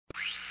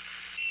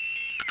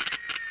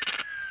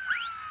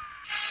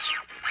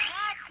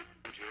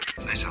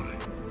Listen.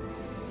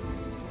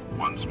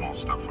 One small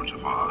step for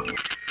Jafar.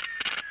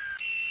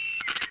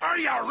 Are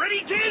you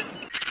ready,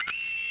 kids?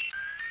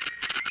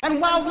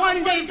 And while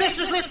one day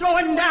viciously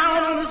throwing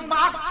down on his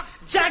box,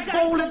 Jack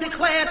boldly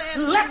declared,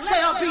 "Let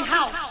there be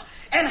house,"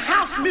 and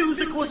house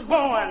music was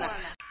born.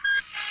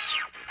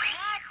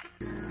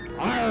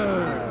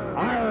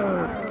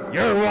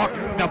 You're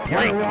walking the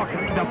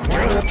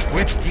plank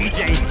with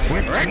DJ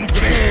Red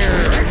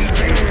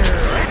Bear.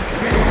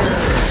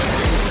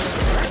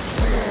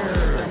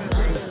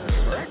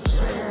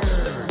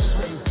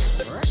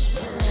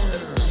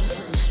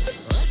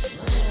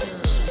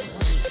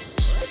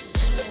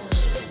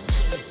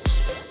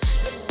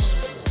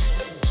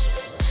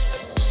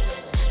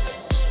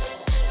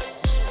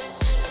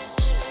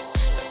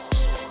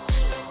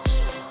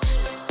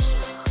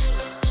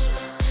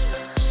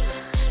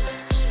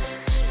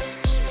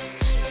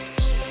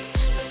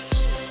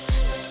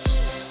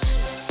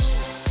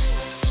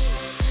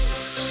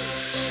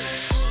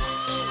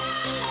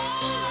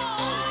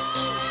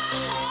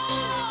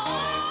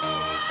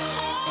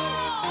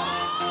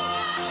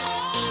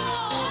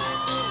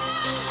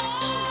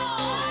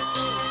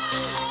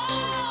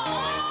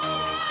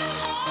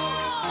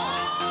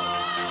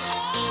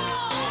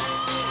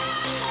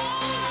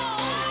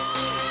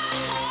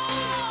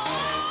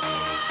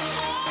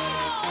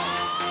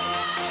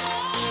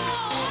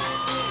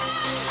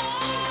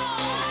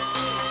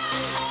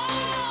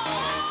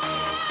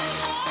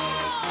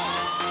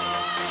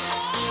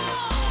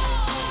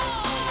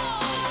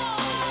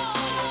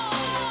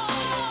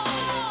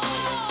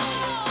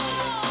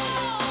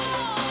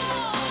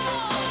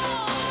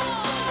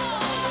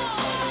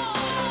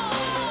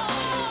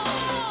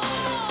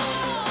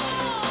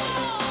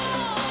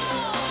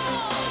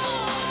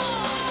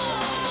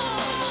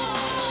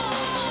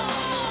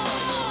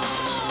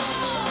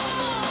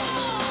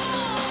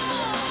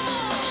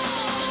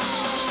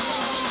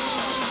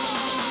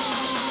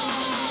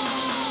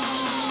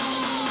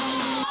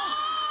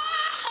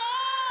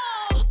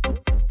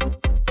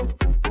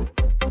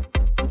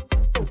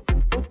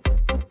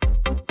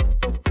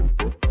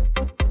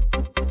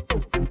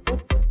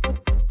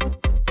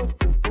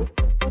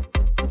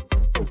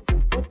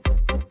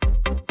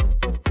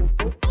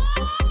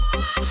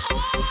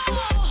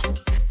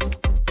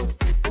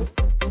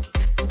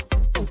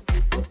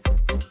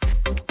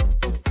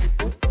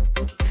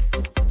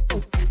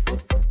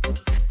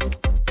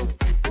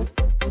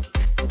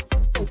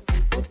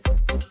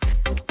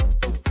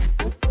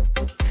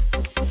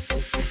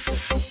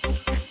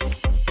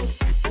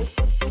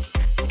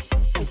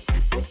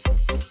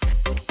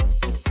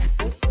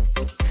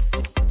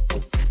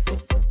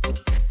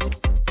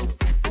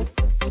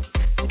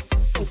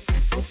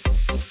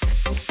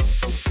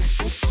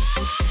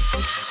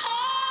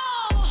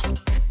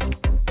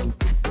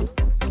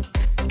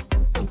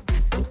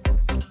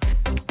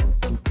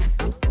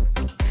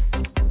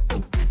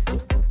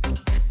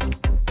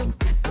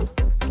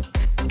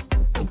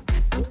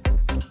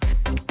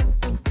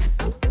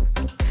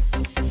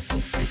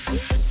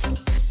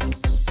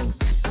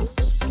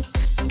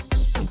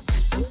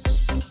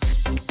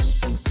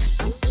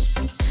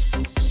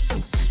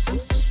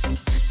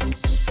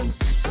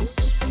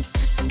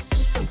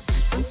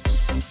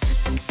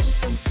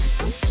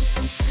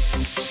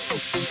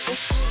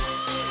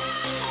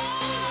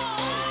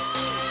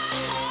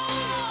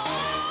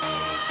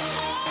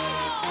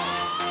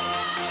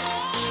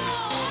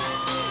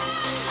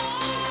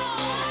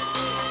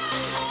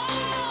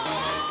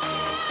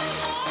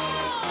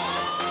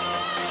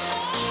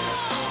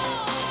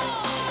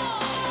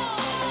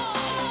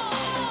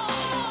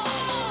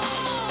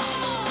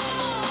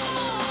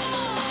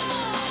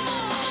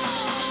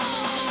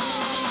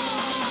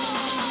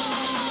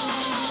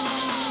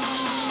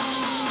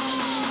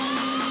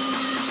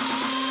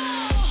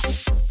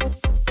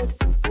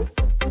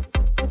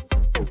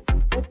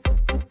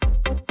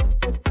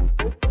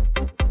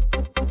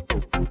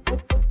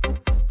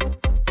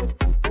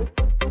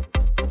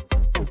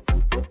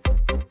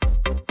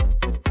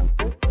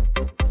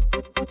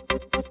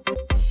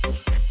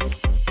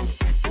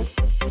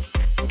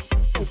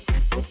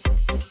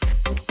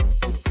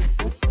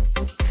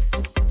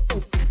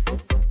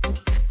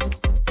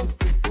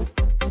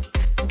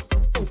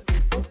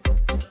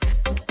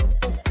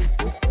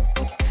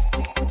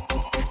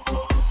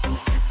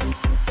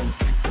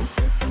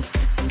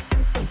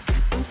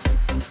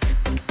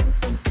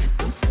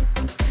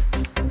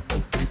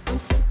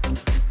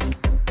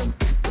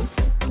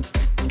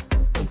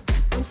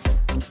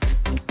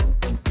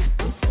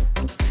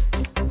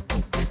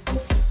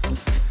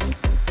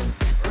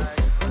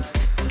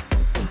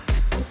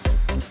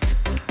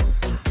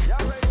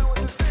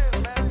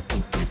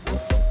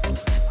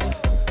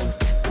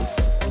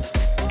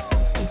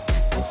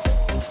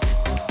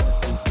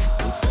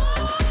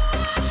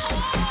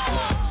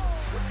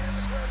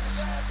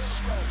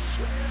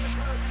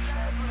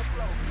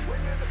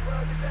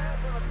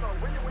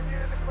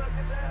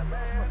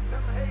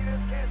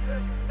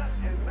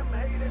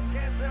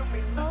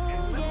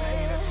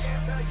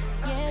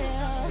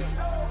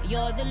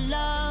 You're the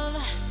love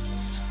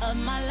of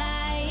my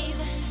life.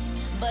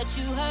 but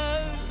you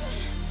hurt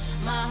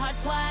my heart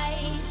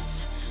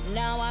twice.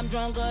 Now I'm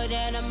drunker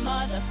than a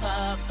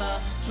motherfucker,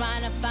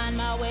 trying to find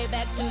my way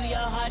back to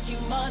your heart, you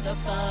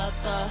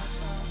motherfucker.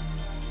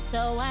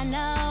 So I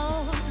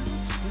know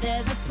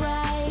there's a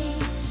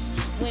price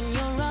when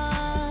you're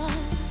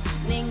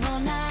running all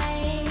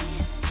night,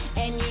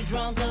 and you're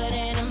drunker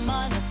than a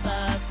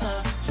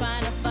motherfucker,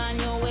 trying to find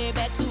your way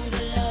back to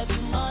the love,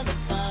 you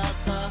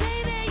motherfucker.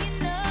 Baby, you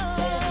know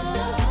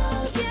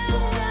just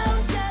what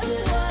to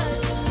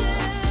do.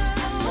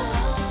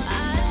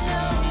 I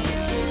know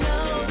you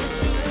know the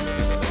truth,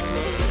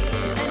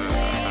 and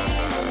we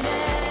will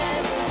never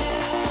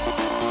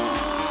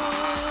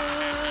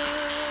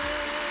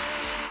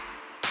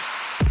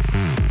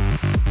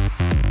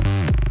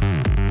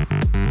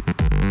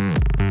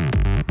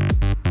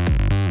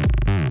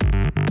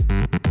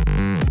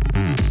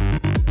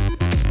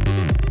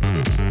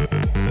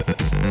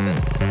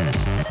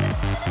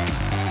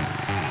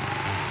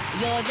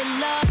you're the love of my life. You're the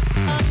love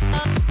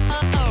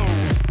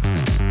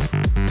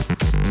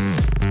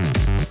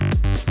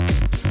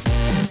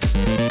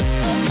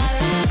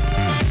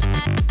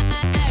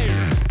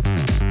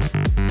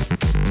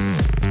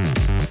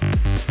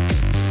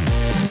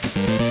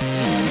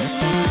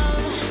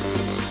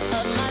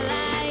of my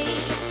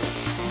life,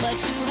 but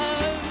you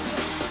hurt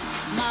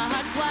my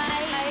heart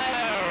twice.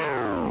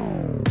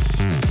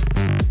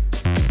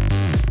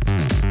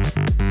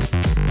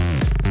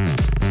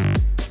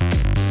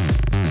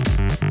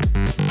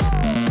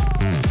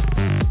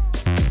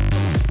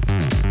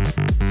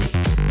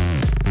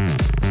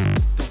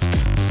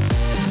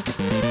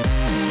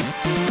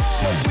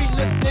 Smoke weed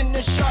listening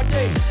to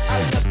Sade. I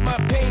left my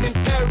pain in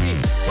Perry.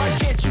 Why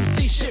can't you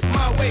see shit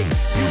my way?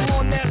 You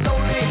on that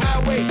lonely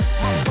highway,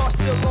 my car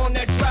still on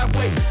that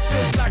driveway.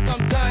 Feels like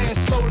I'm dying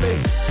slowly.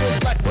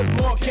 Feels like what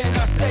more can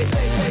I say?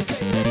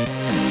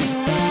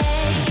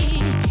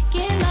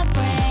 Get my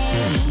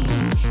brain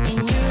in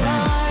your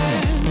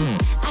arms.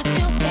 I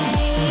feel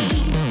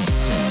safe.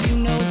 Shit, you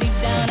know deep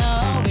down I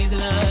always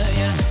love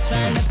ya.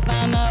 Trying to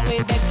find my way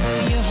back to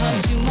your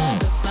heart, you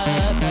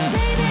motherfucker.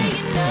 Baby,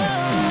 you know.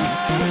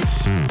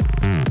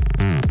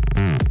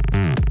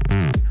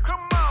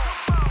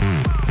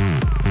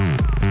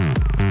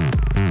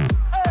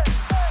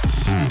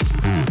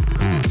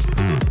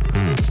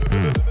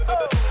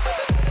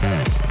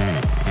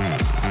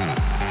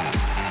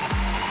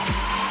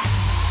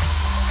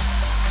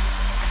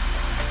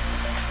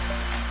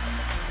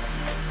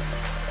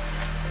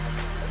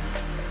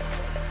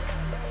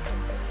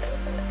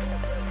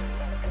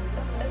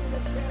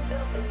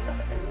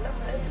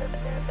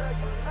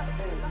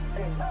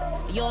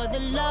 You're the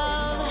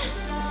love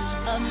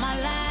of my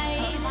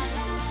life,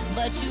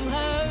 but you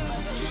hurt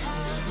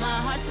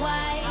my heart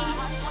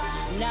twice.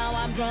 Now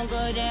I'm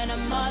drunker than a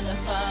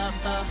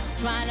motherfucker,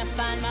 trying to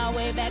find my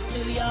way back to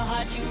your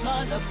heart, you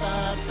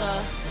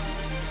motherfucker.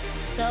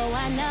 So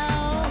I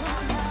know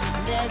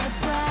there's a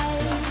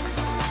price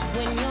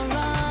when you're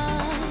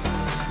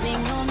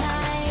running all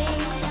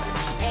night,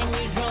 and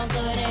you're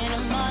drunker than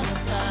a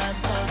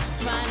motherfucker,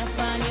 trying to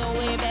find your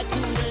way back to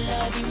the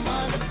love, you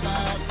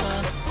motherfucker.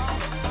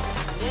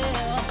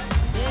 Yeah,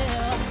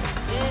 yeah,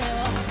 yeah, yeah,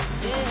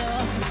 yeah,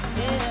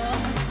 yeah,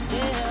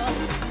 yeah,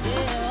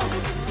 yeah,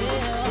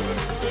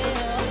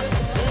 yeah.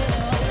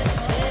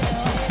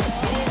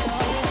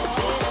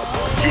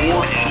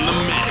 You're in the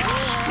mix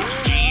with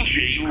DJ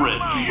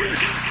Redbeard.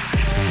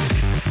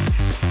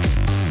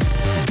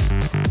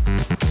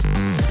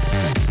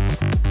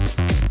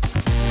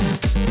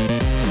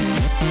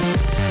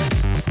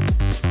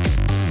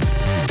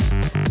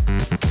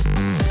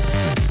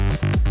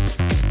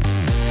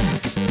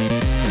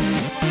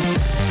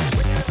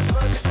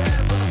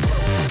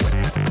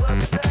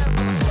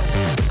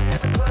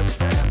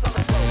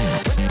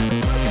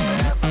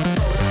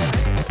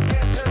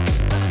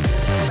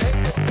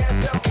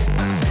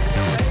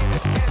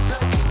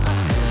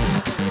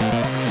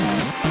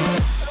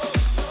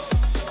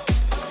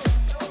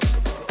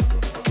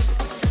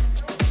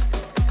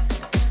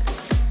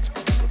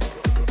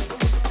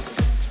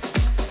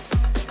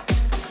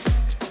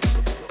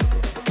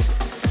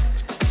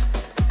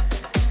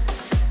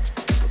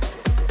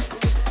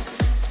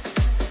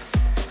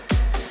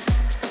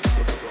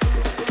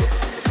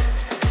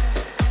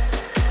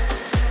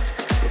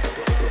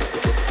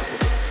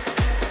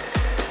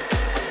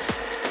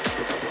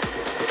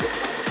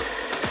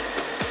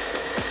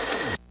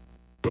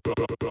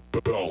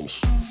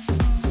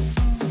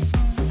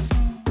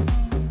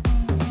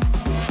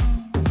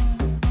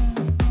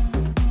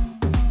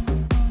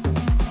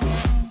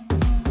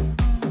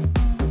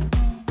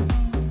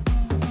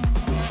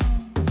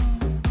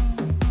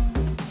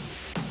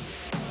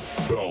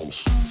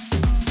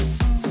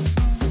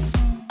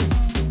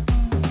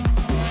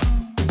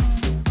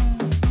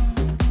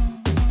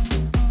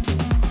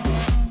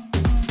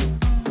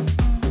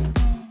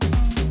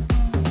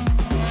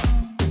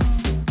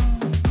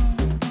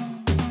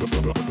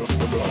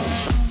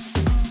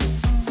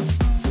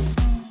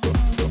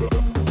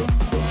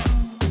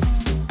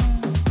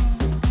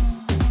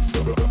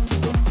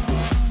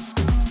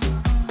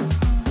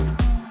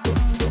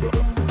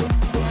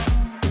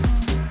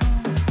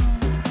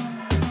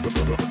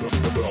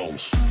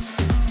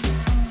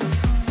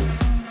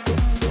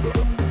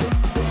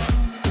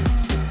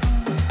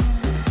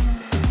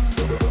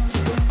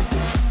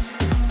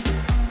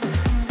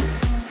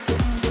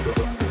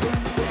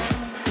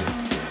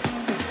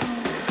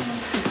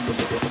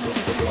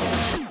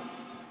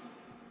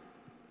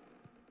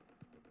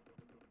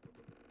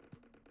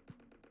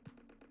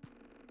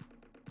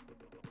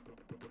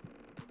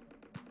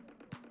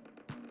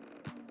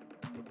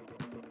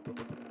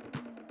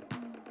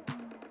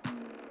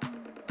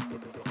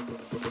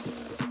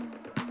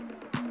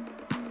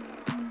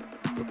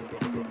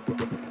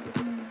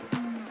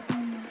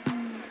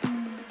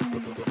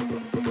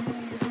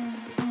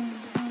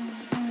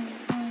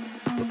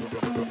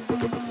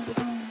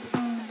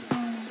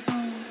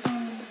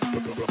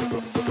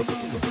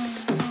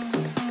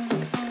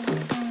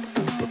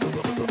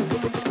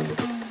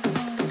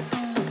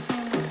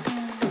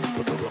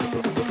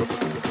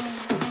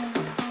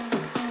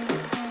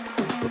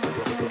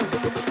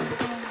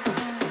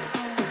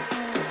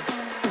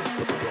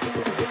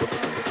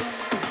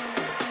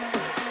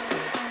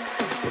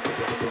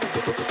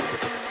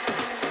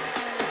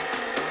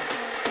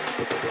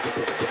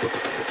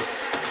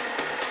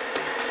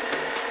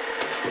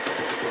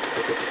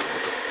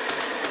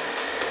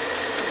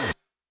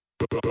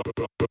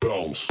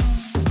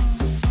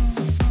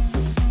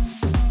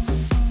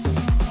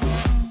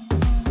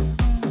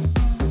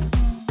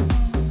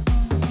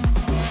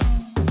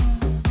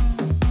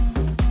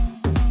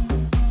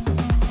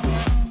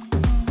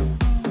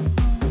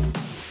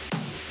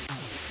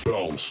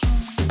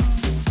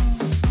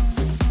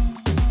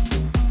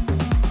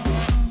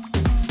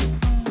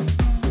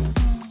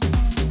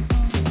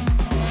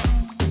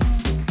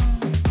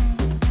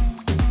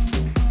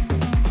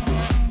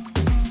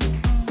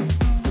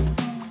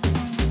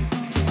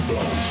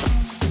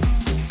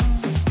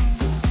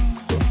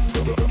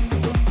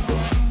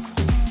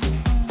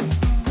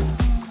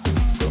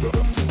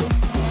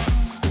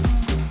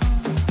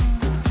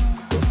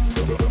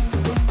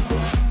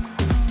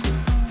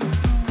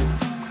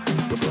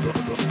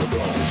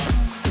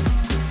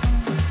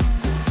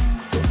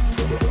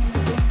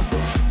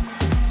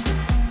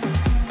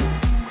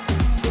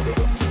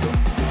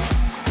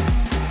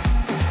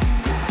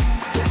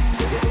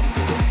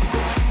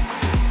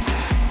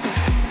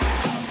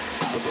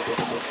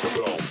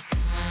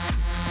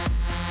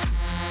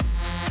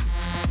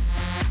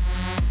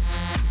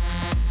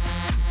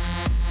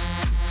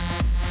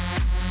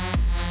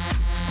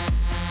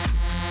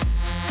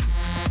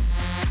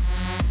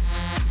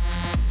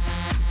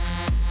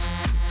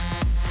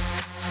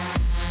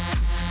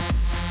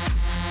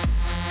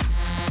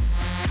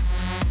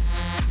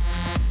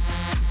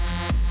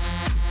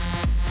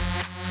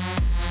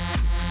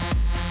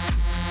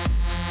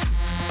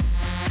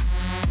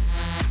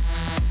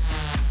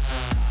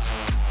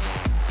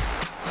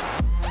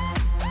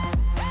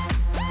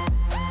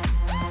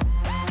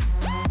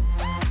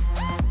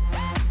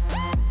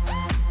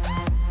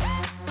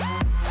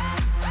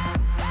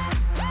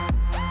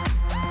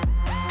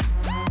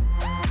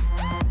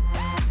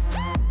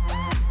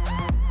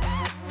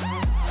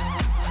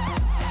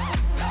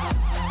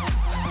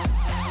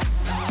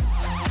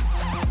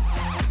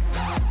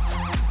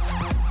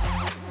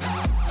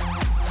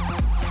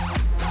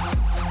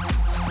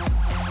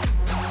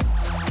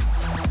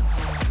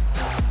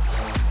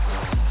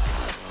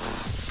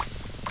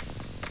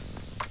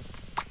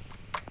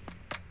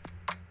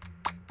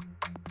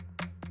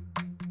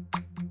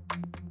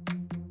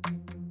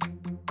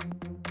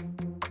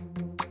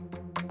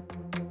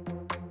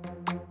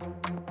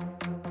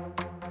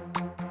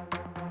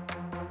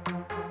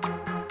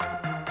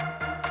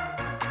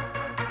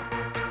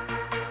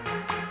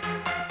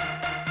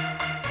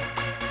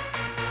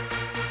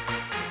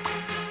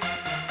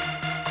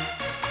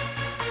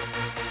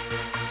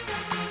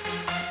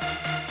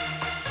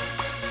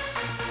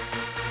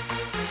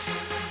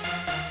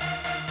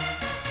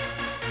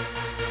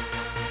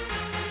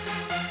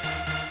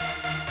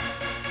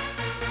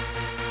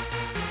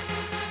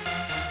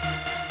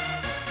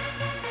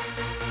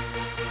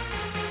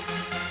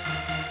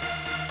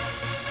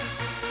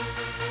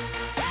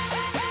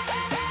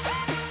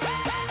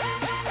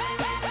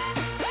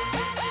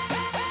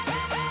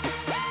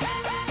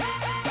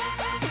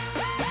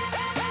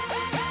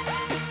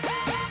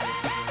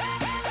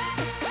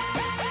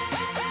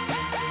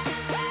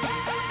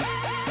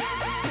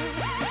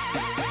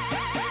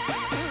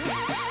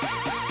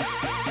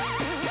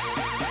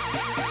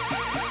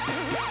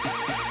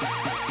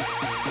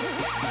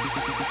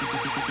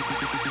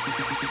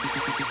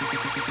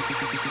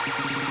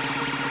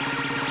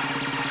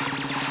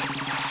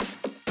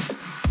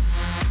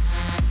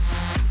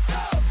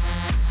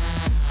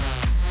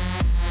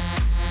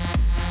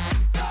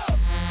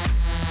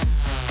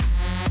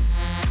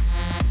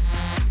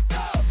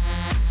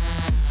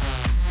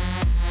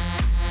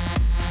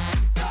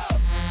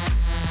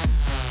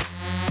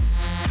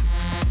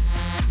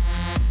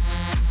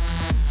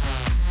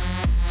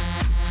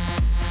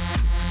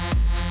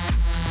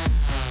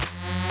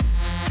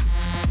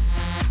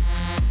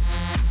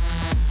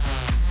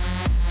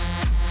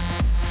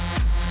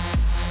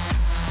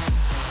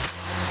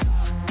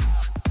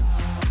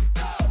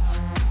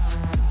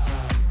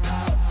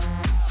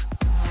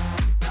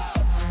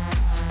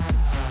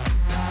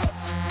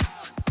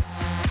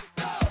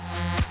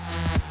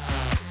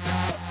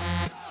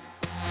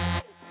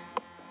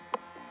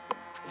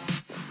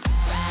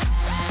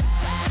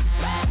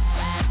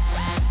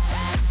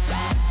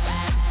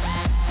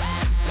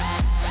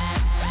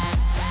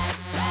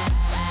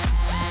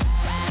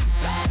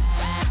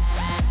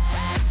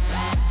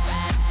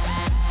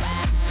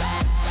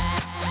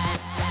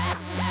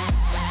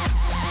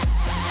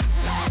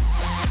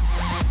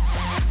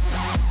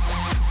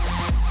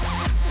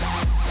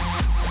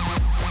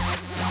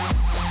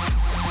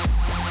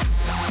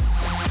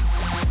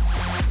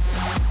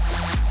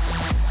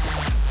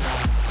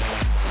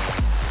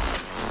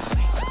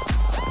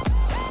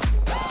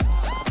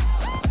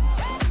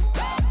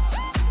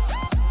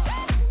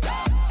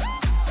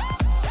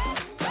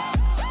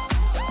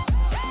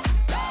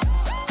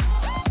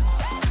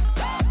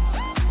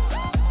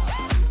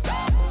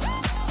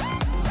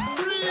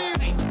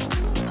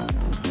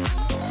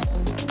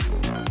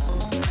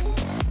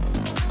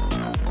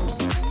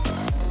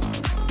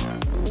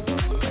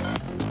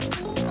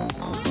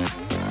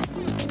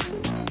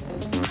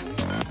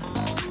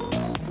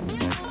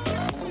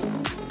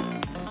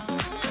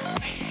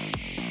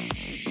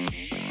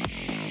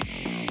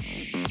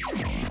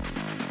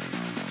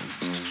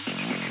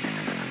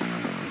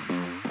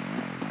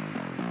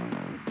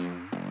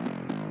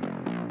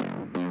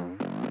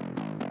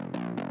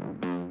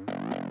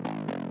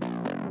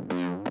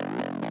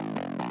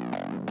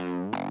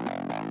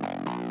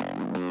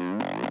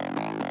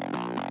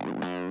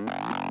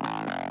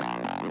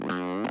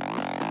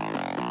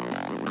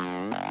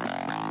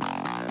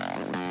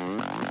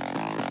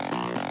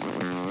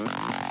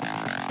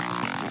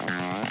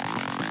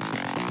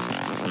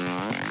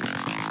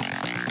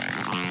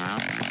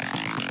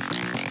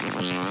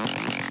 You're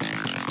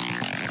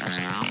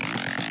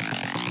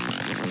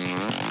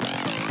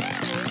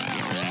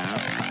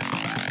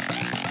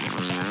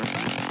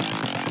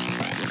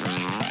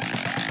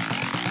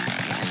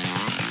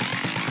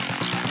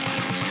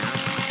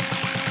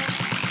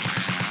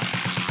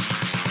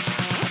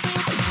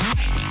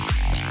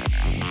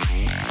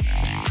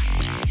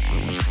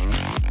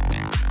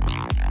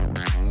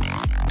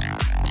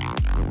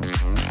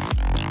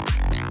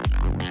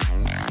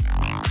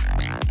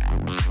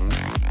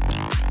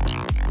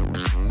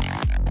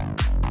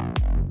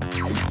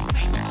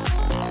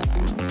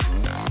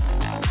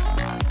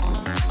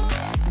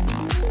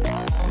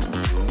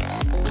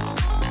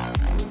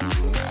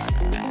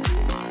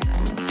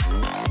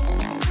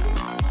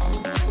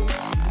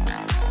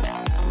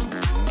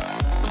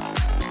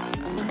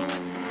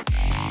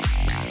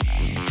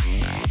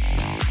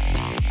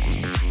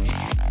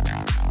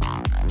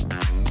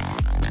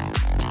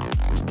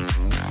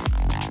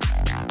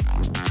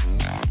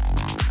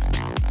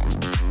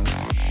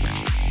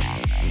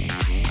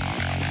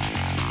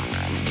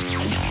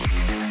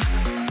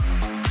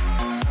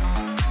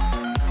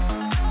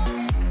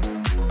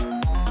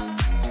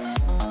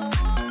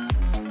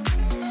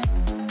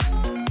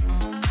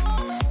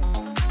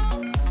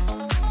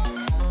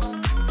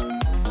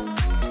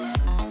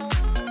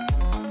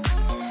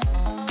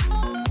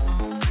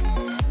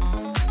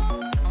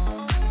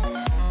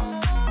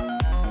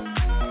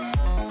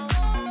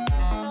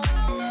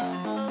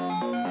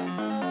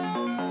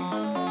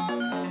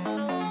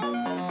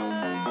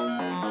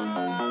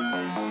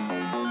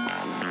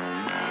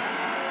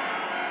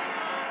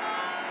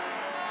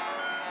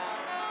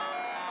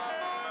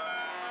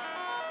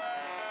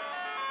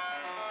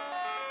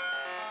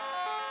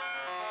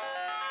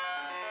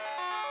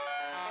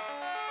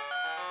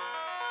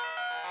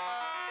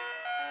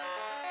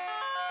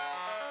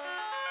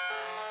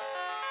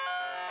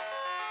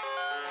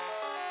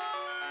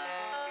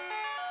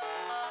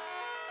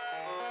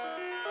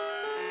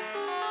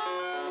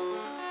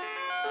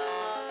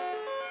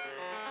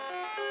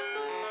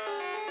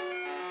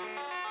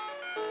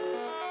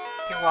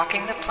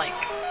walking the plank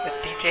with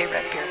DJ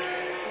Redbeard.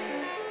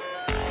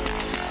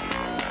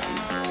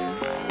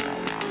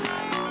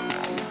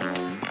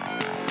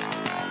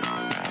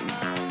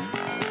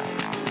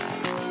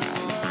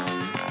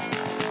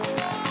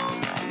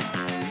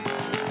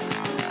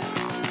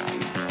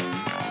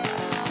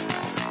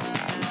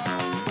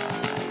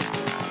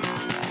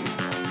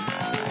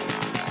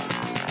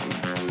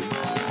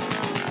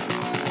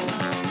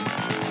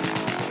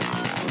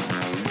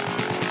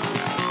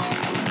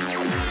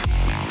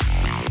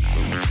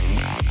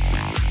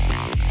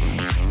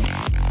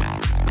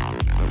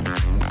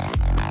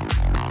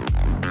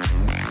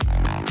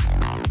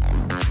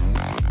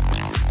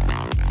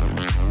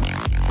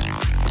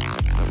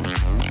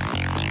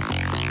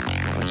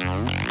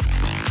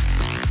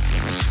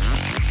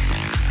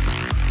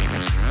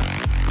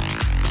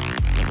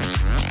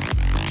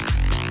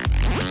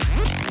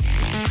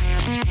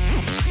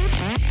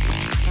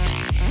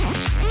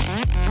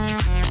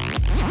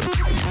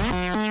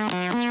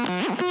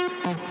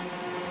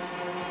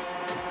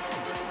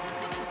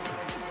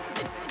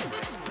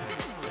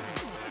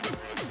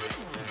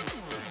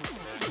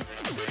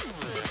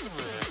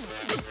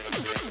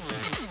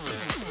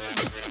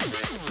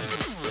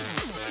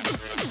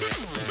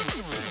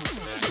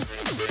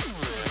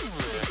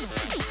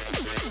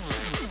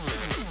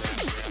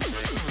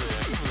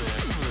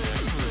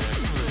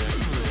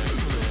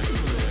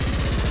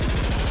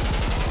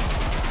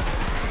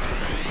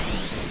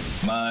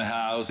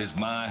 Is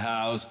my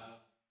house,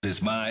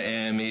 this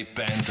Miami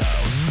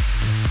penthouse.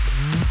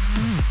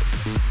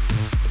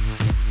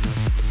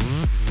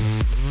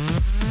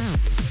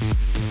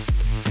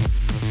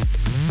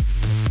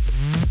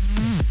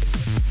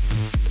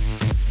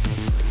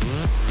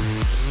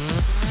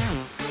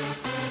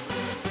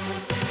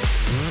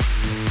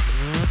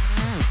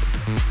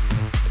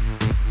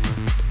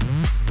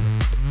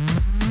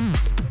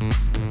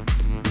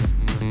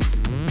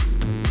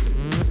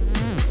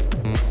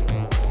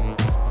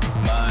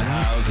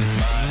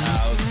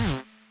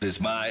 This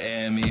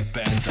Miami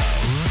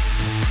penthouse.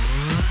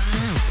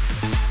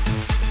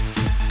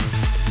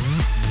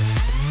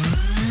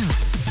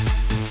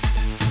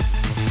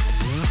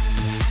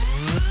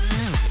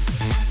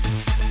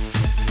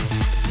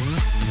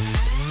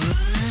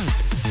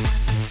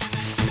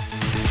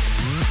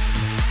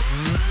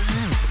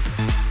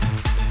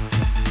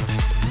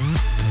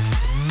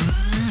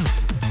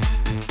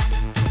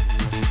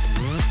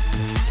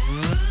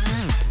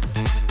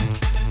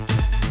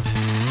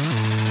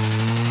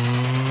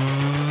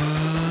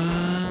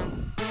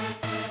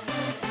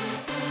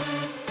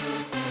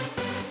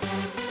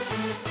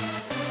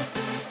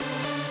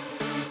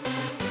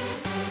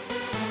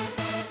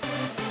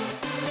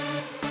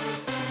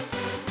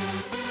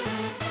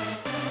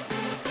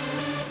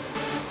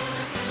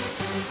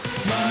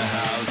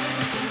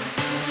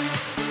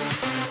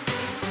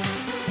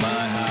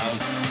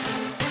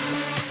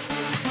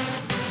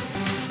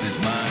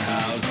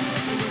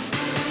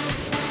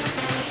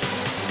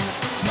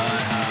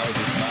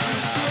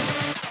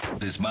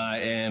 this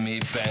Miami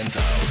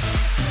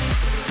penthouse.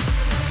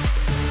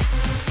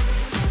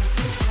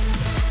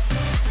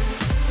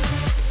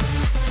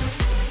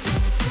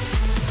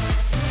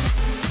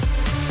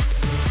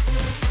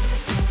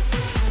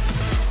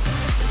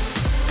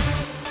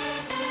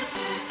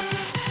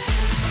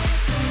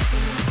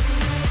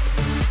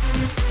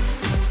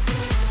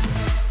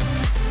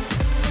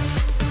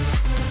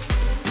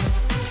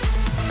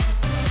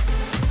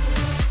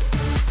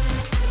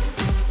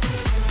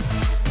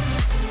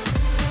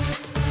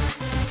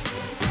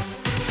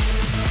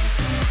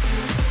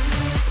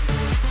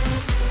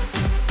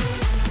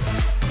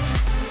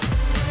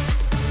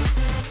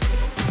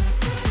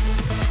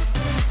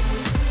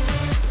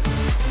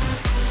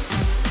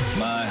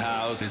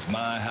 It's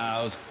my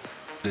house,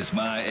 this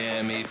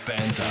Miami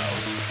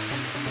penthouse.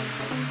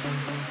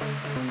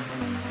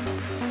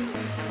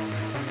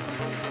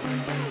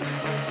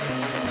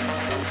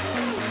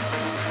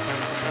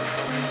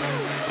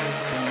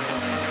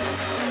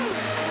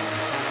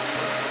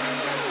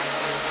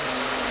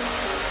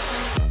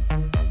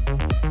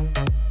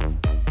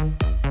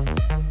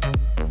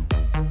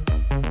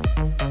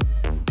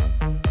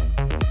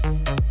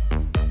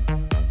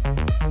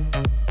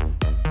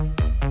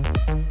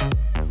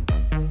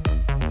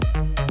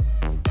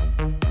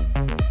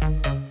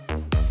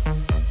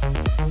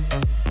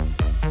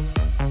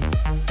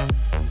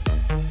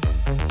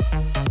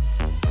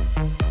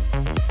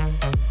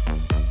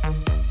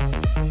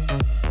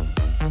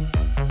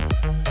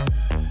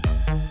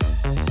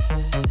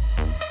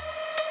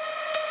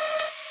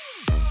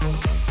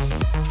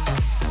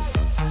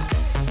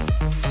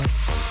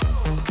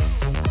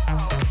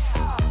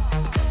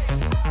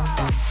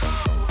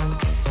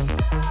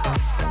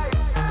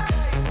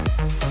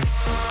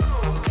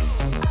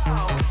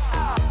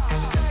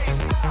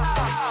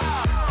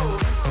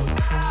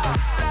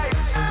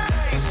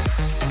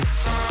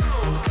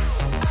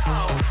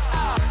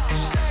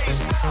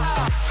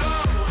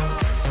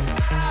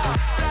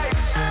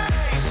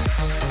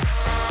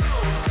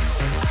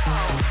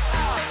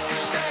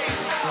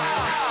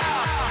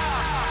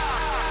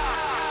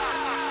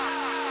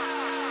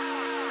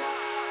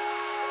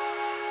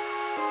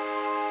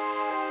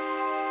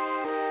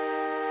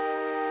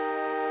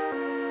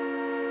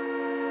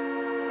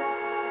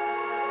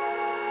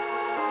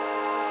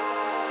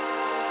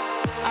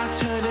 I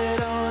turn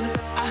it on,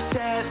 I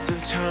set the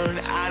tone,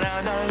 and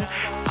I know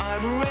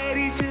I'm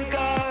ready to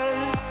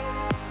go.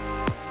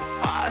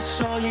 I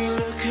saw you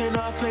looking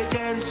up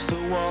against the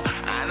wall,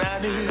 and I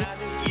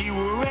knew you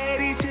were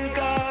ready to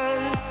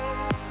go.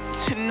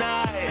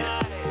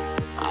 Tonight,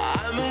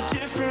 I'm a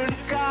different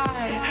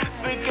guy,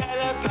 forget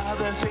about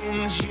the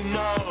things you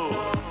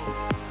know.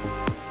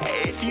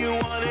 If you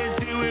wanna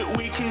do it,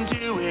 we can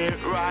do it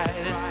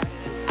right.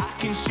 I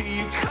can see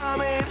you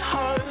coming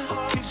home,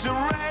 'cause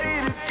I'm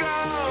ready to go.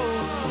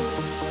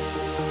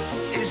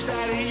 Is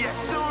that a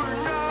yes or a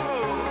no?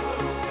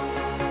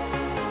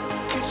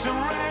 'Cause I'm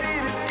ready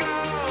to go.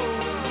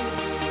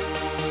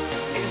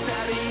 Is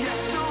that a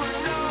yes or a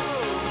no?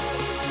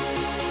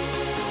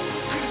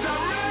 'Cause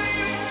I'm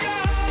ready to go.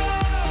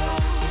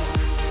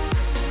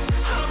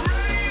 I'm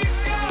ready to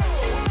go.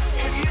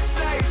 If you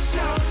say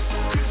so.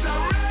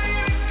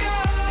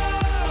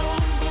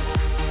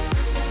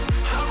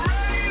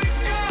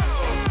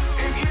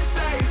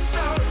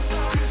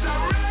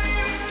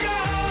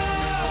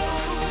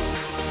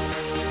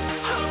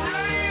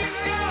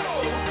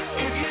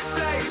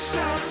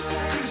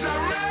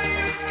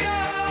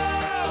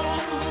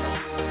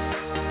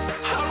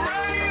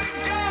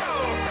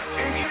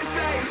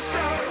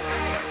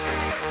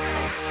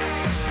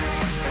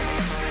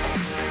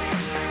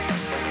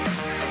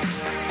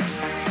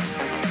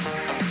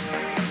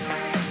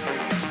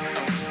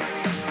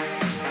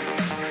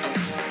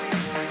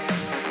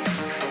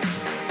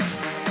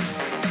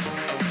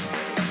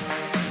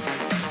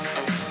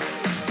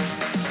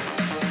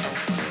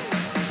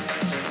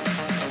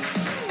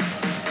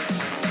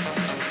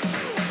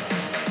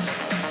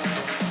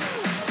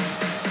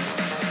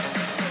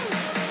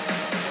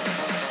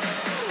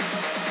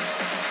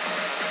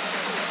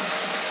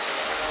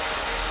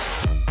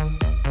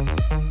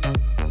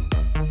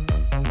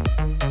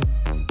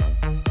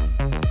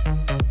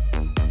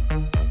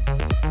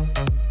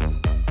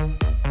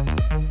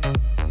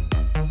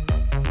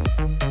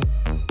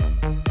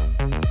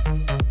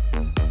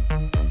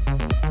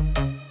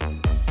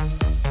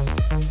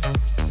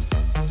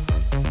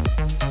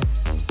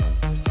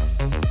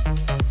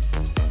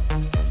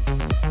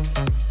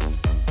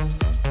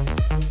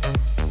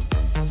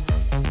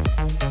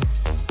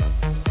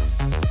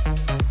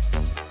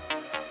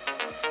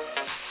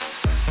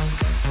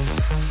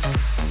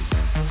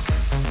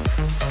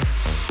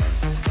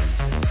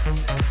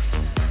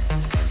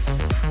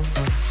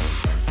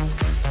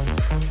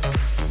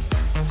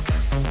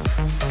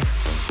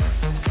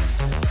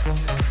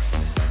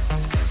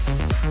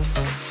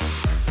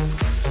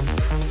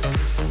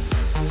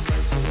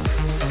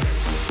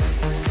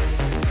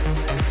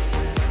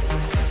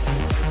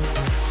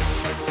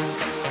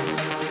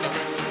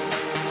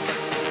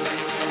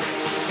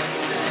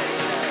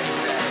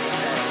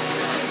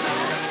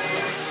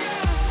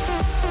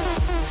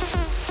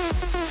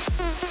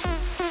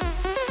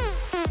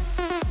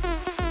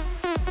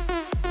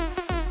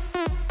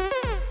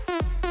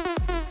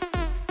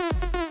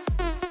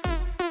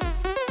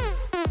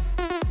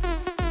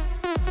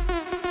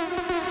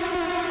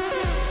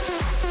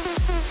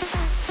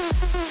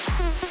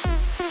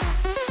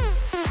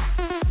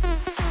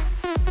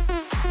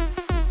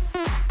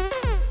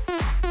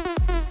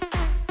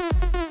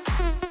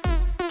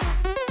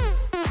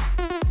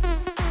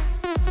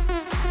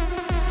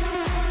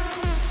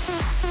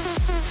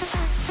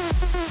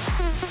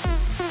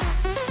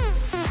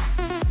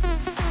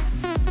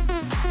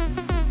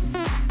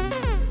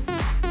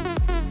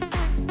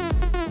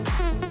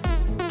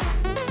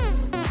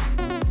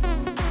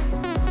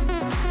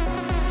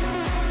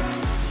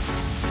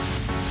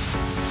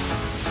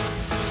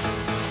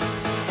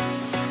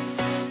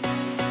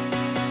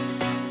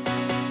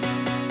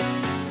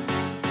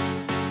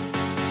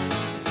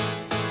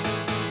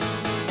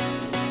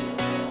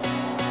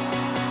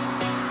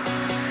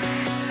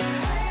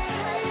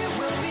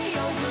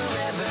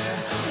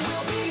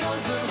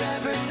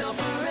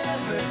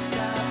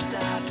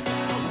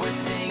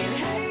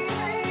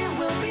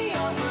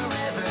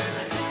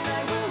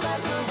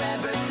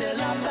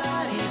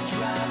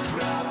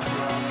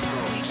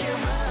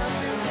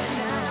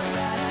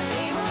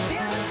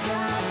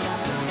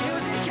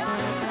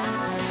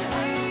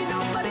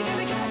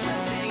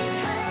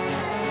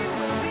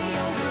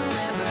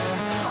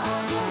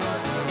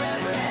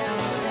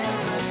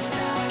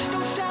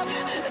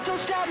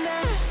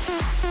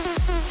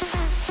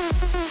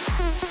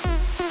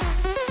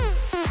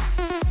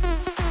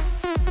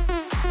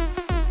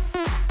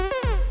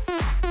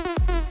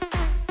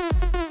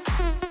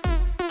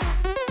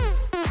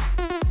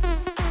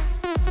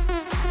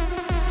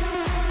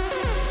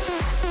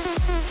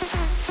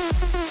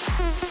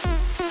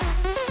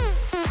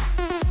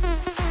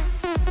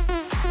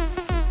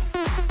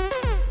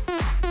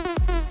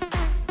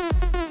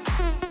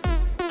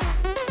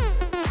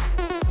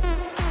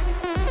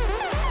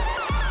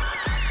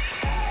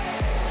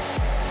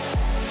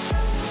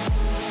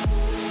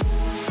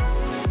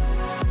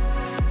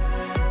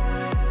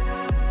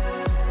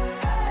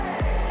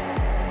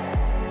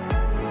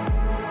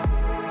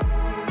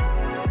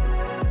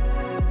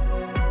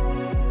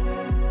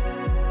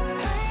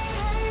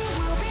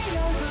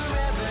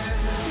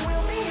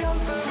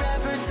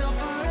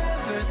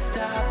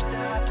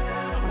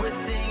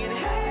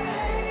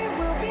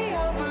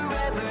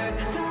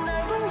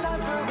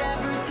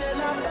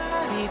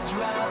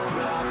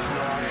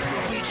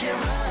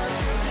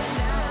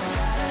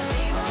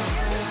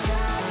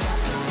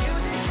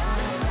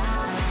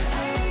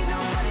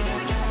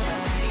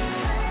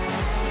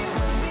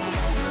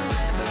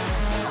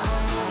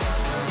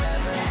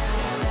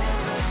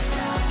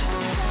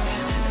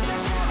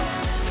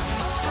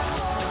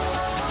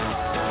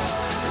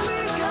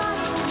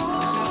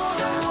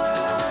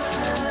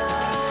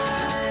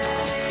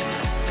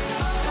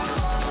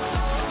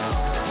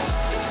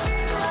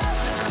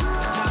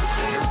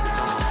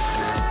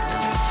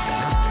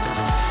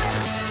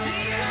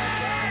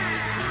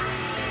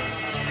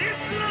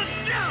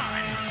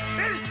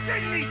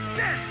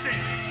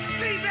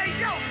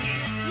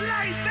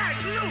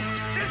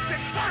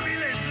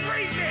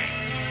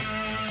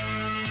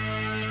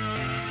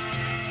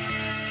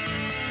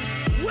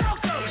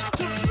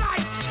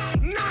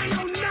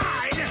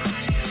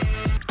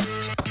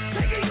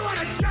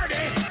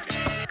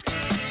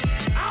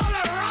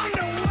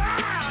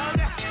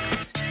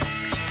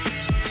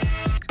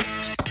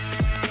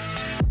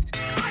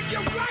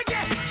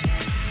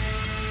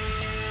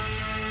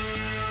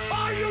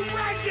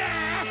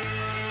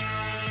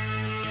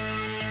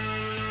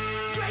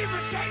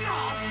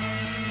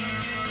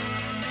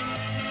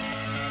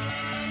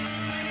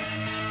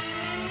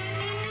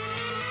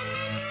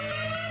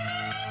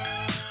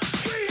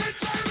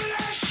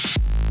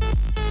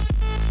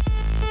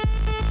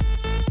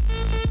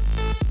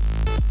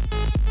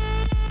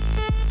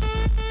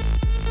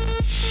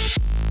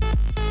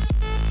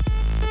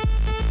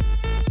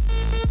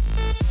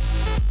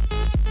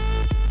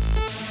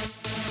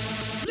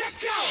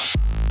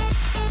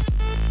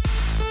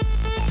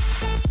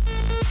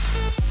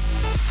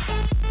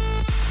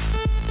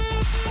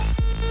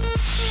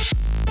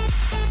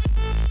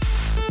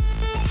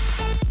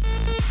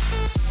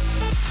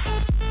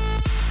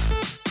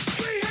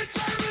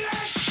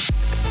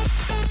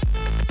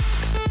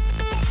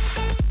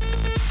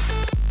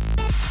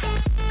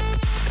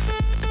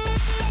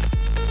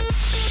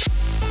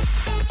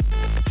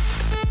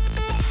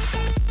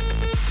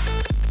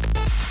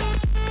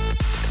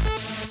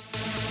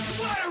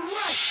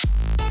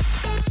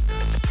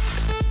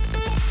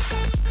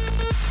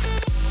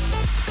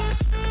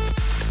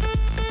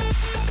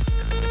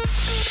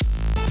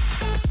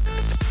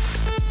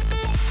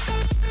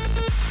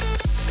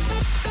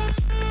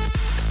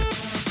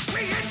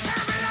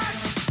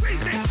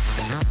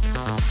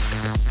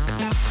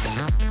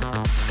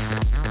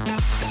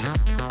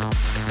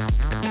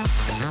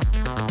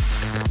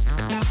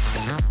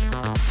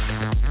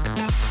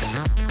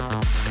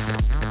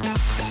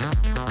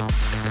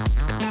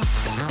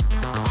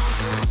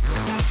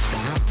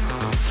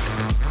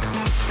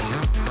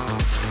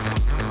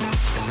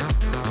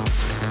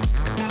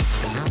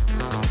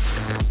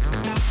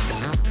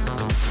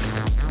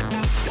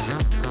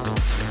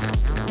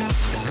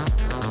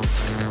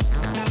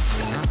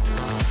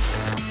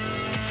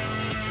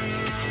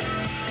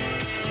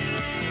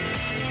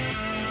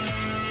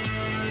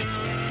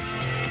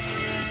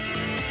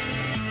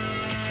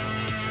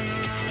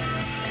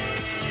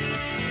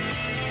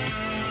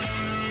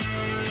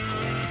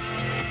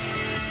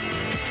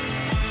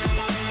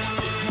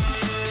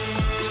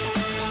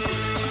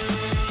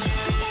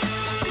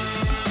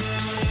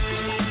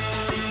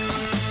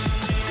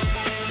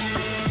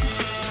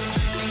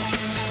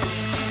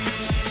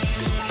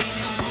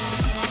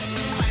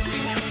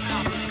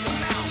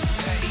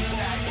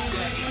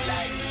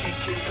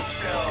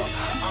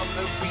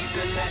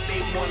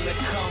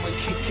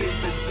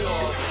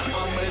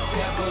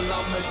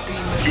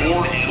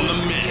 You're in the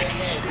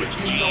mix with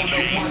DJ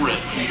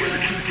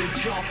Redbeard.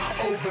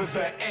 Over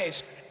the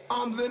edge.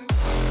 I'm the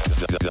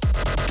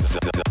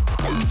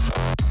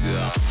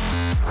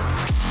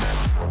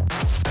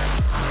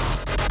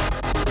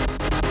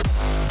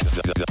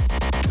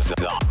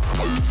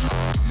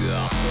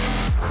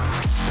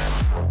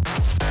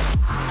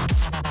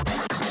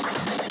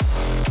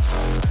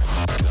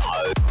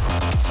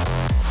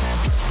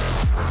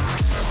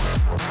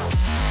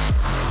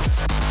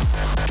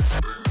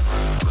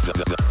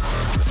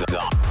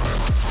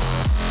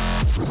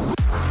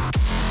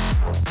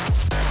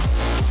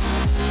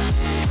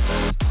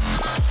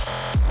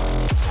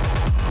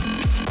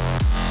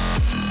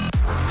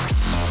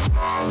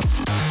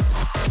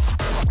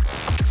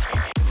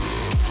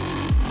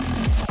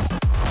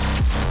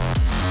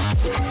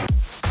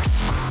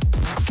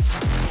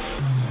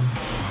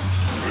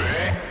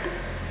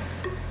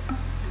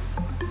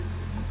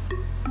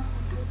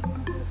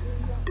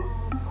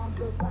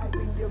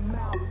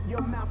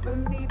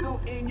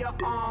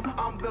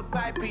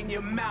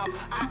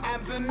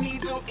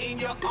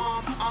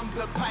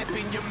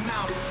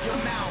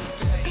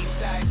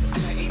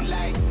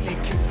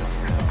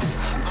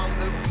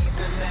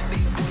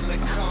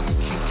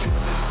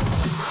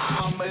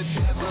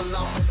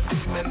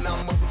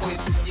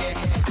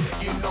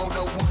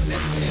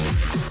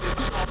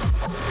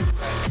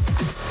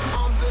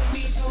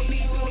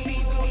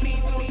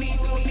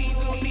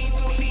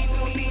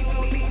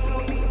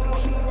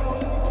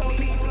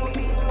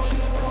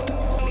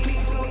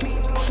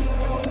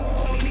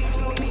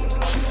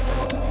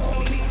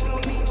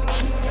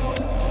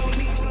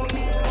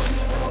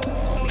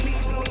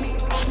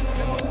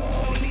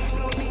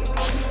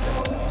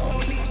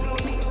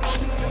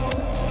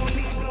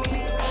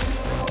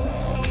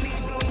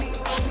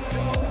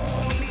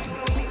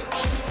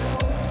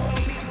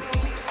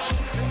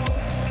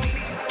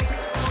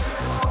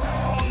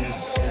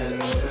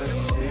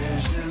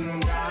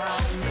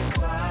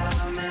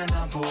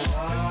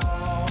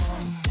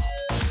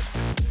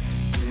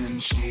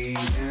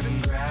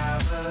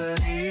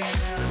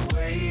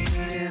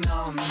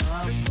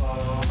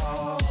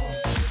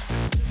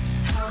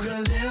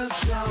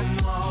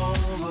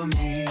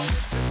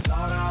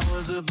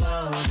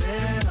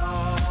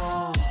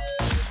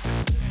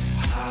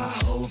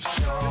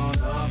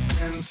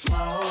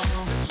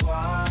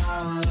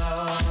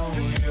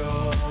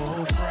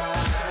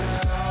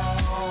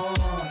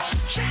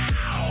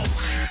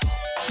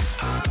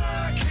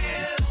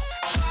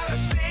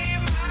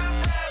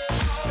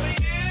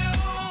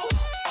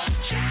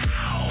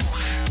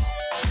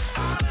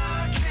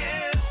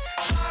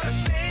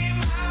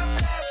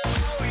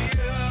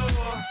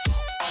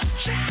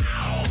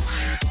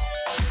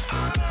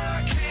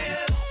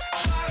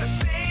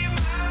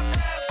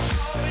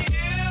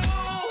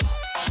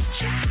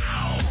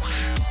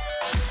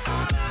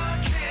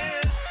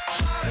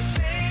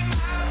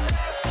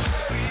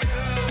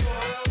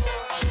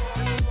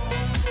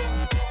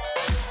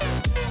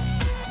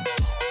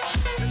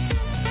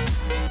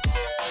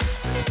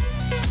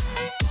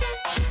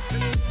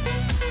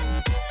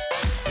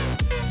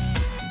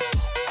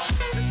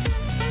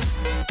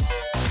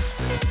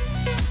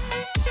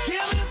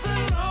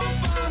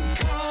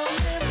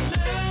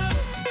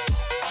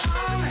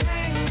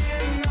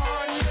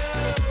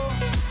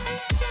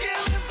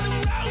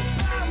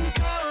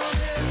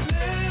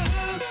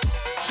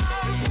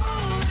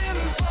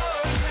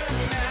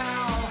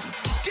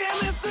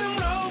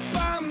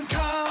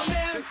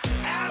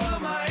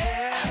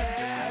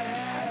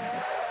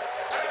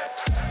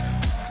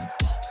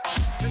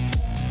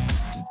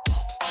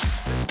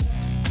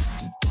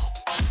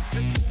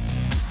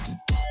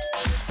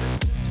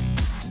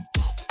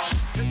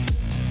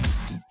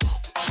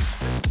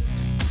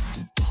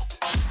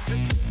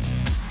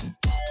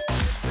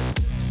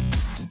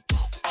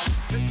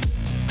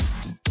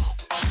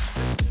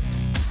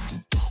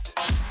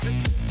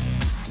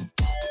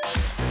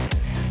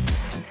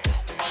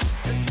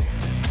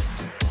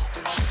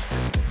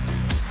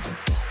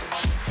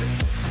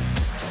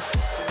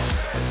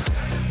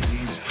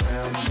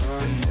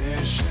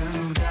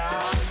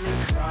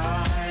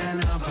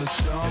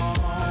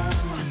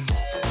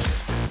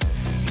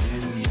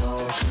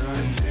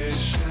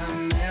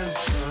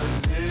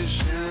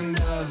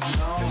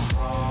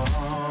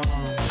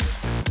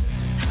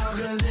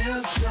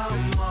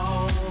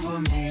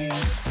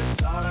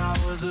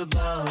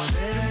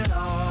it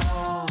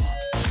all.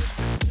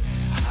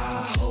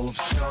 High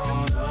hopes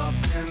gone up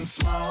in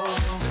smoke.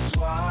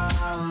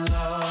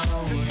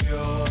 Swallow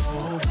your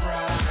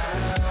pride.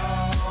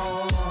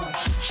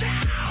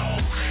 Ciao.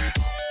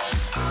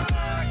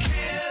 I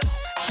kiss,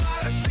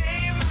 but I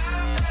save my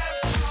breath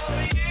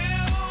for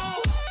you.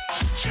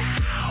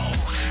 Ciao.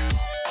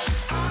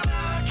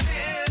 I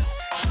kiss,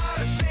 but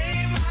I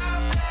save my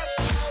breath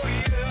for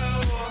you.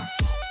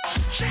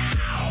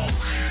 Ciao.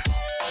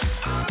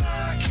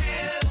 I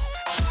kiss,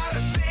 but I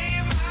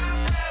save my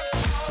breath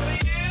for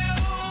you.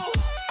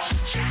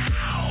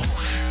 Ciao.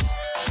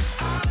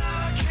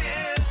 I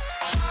kiss,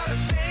 but I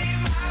save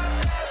my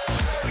breath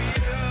for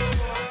you.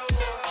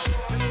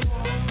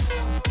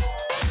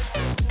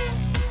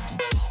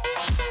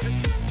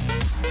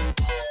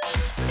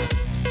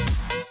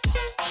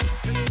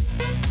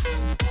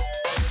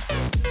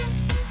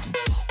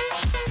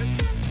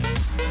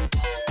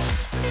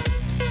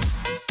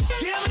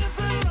 Give me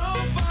some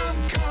rope, I'm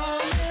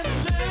coming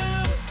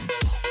loose.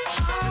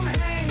 I'm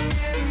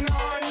hanging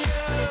on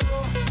you.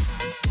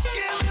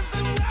 Give me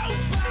some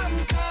rope, I'm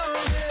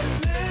coming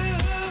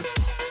loose.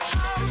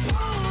 I'm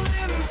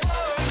pulling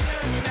for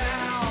you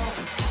now.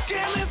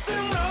 Give me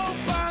some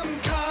rope, I'm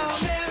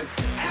coming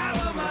out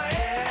of my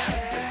head.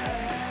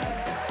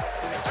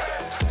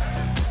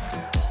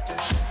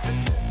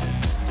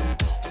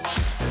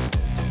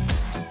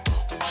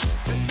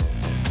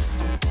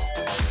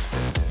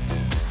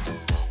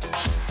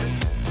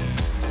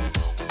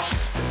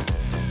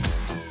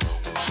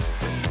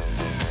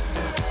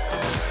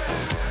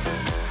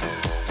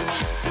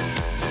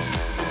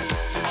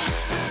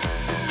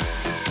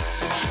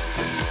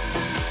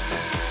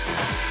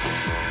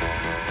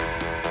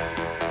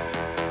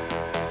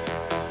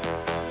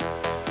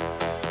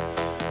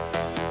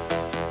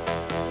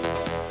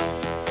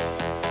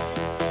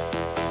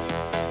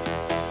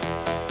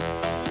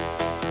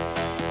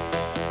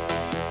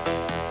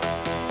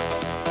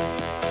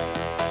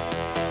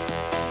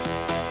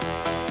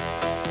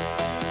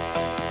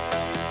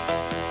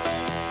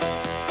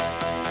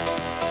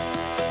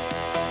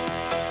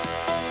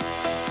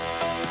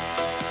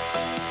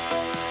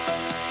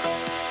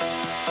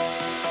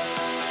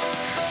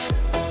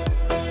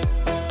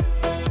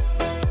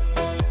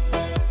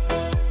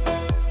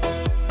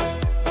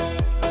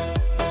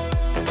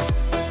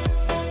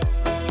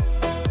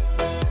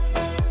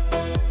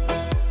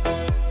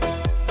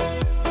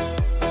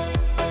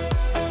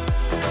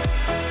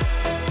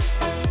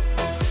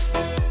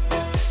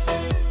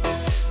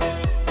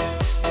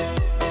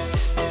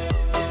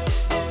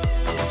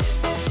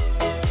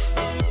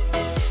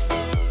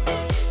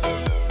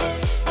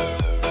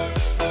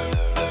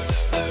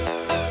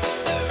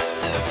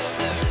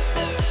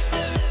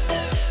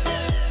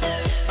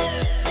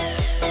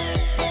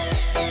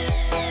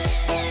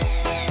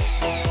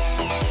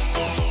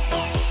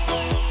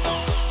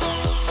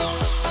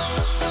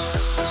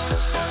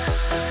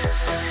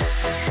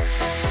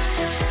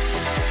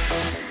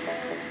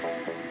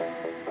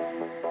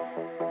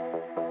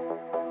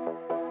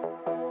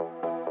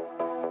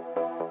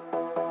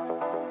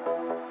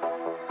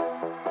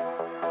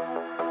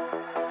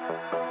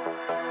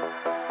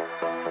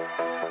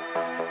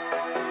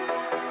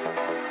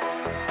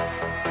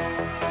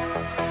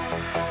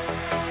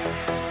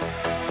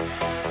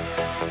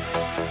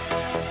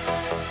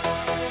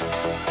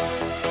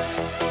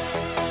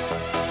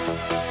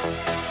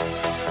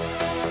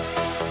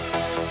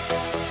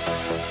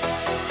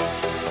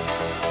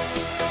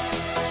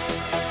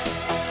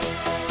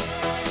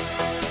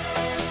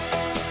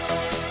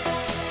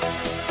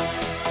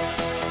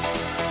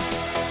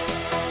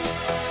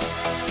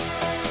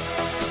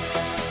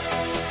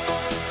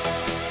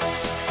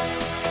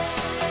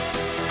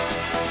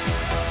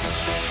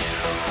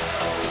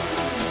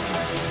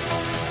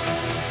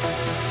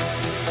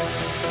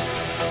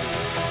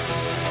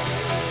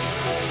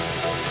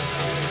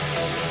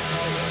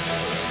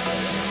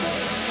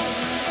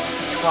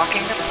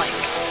 Walking the Plank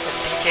with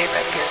DJ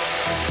Redbeard.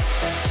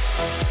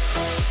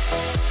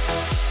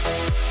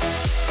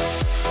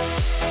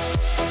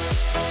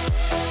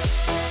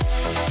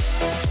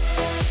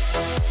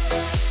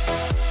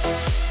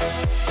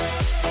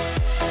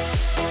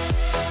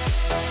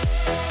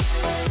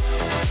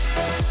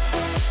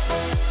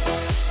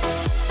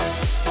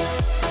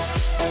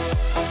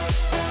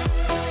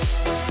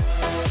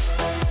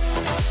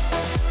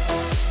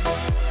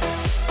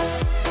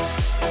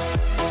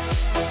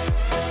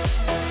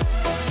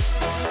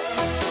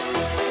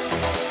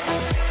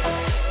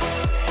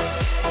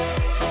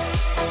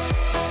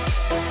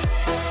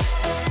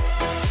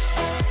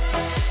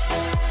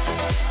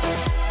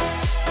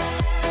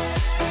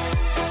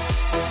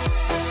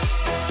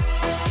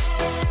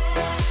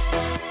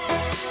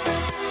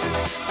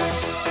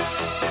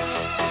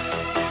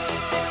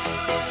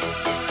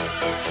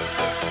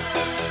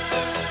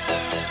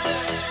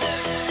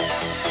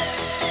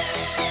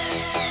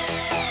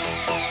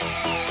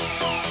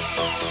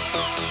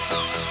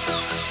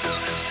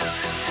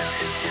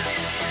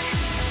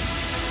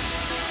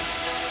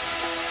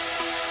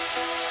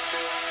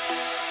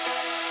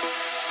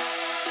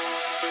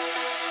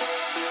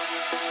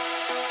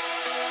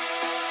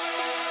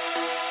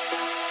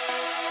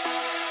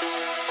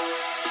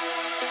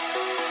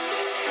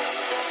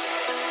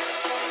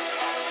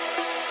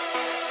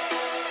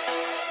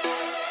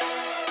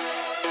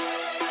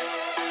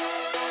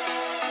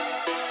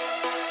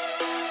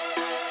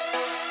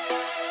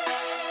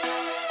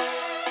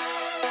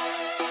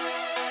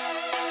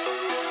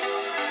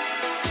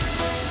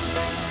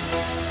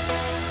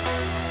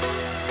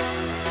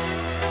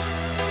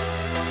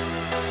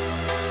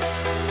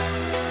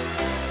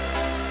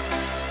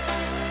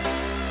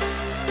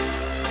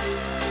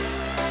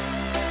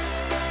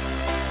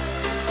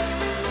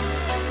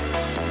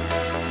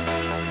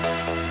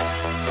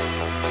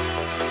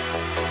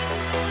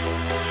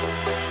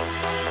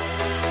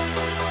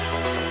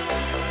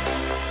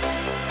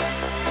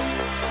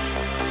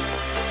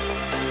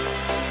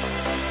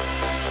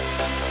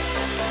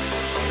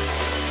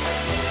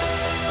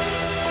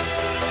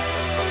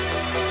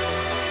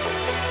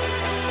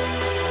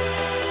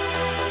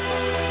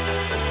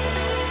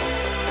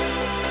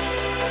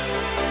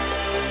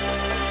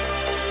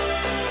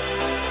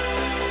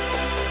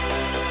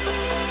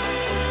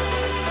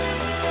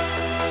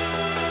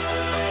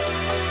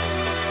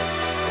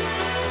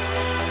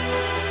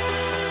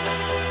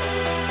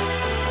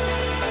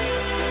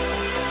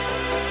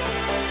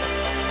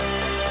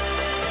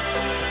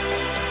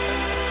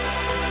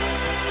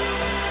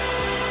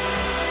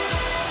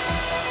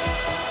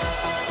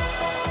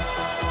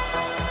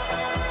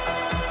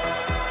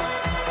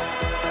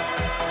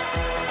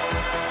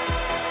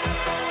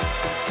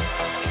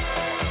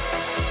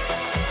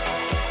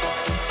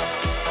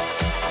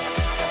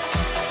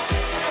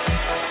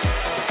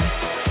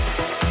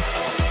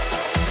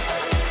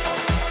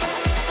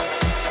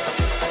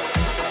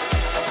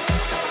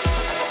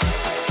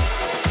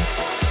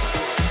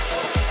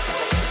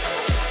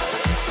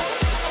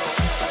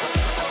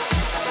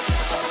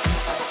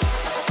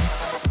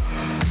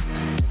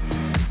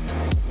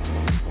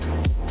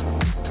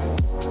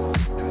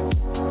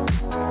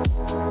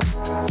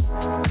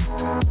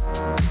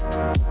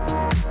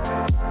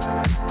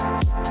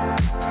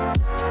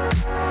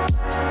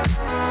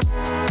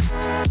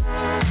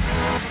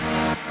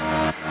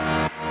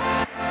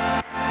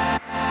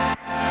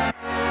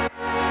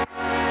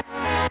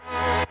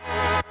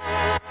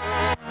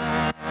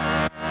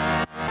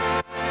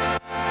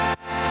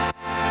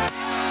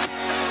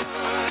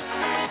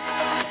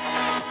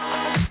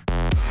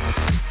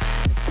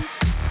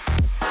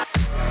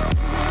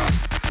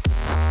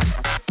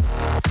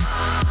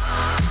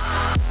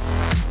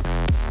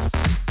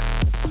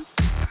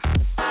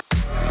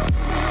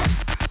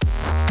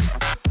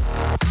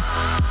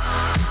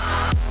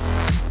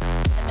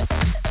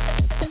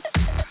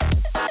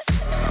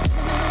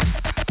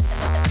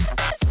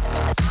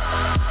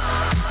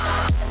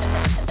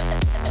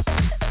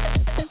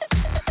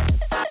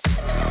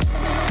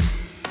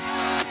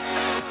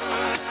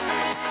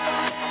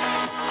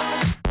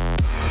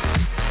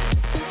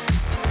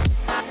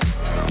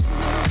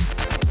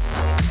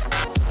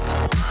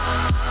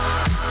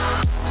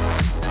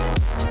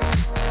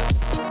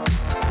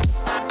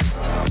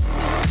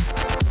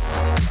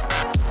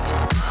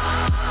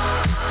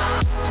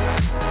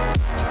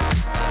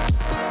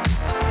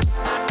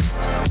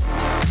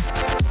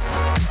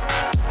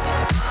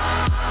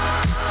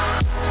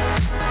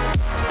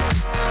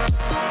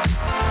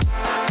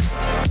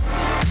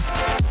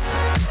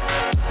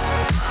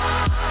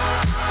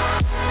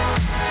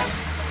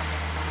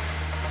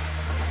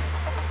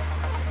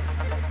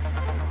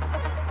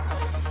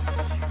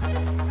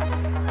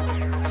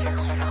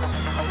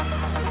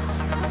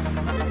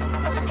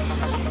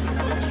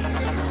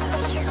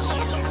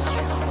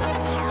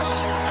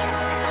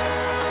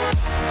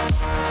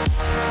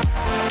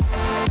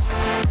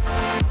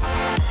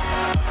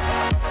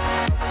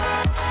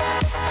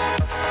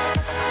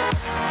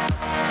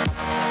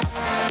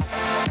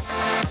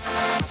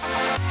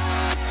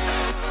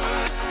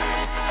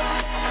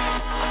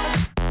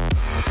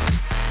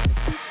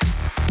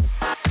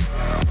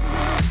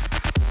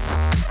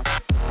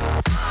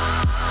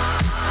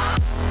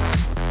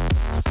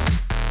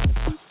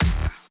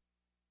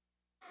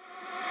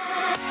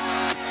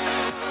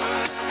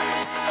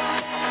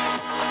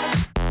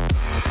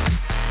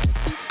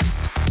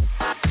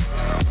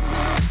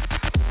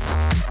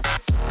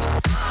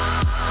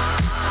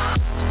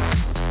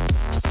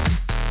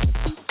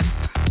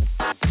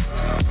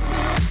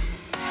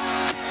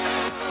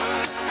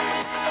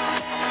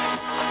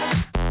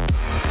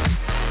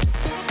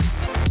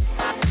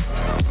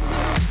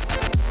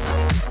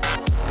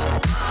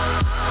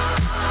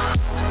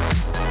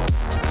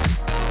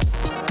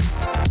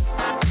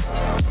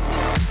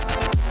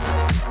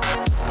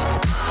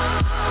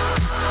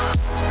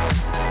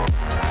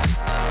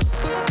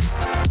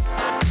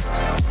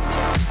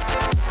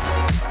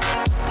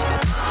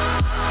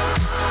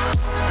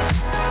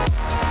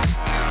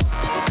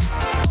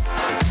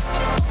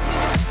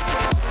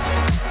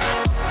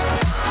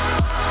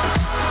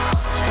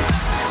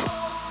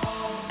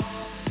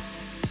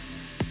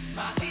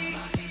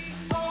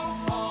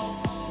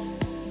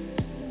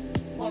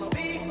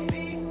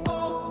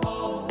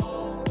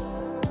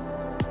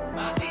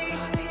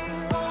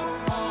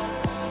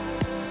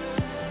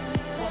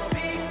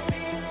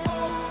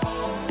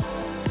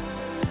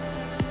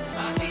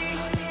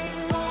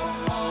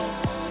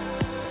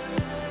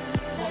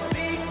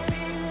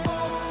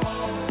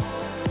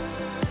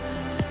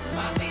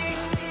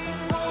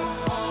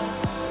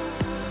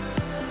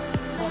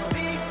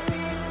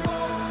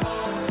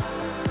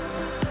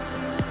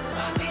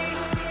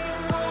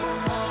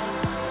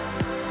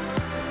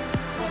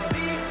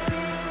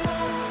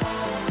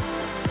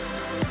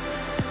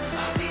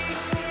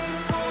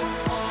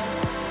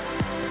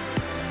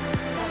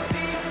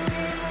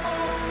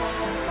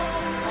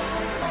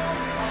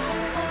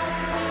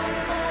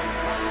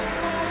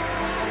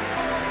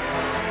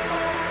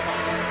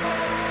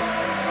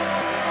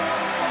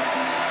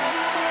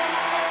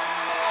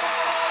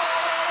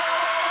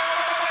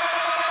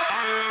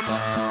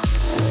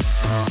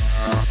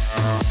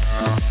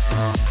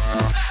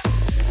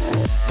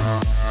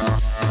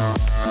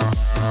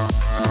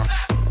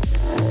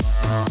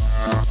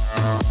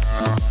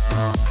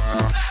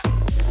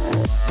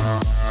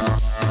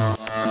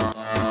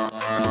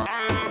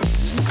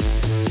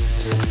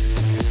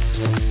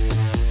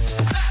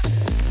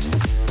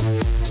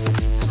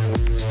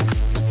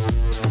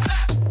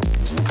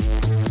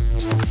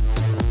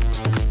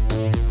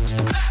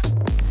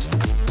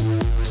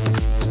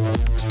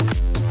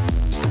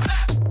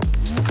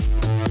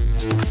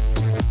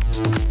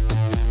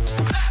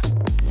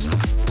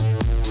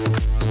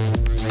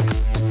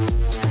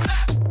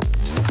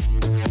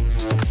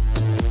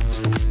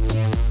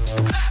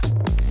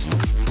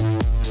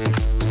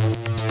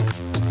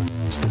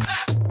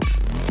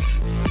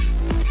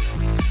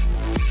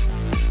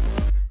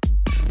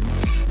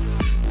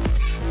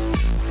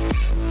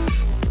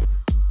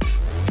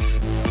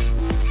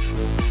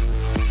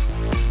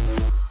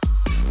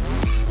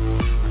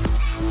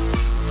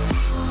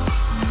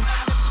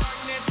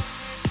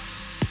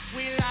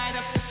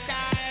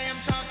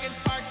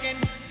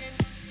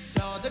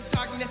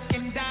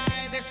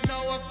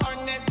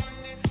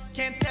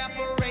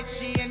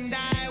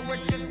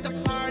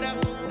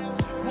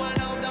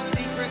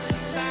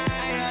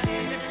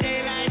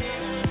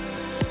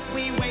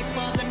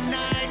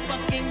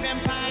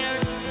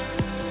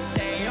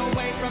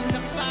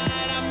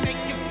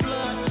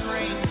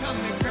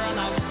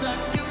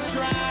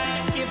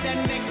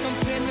 that next some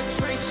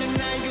penetration.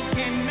 Now you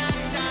cannot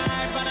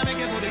die, but I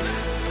make it booty.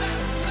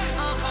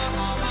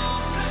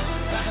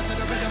 Clap it to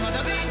the rhythm of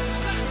the beat.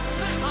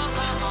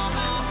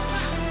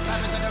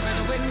 Clap it to the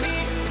rhythm with me.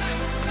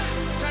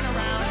 Turn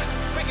around,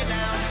 break it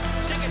down,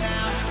 shake it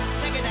down,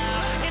 take it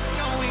out. It's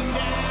going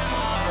down.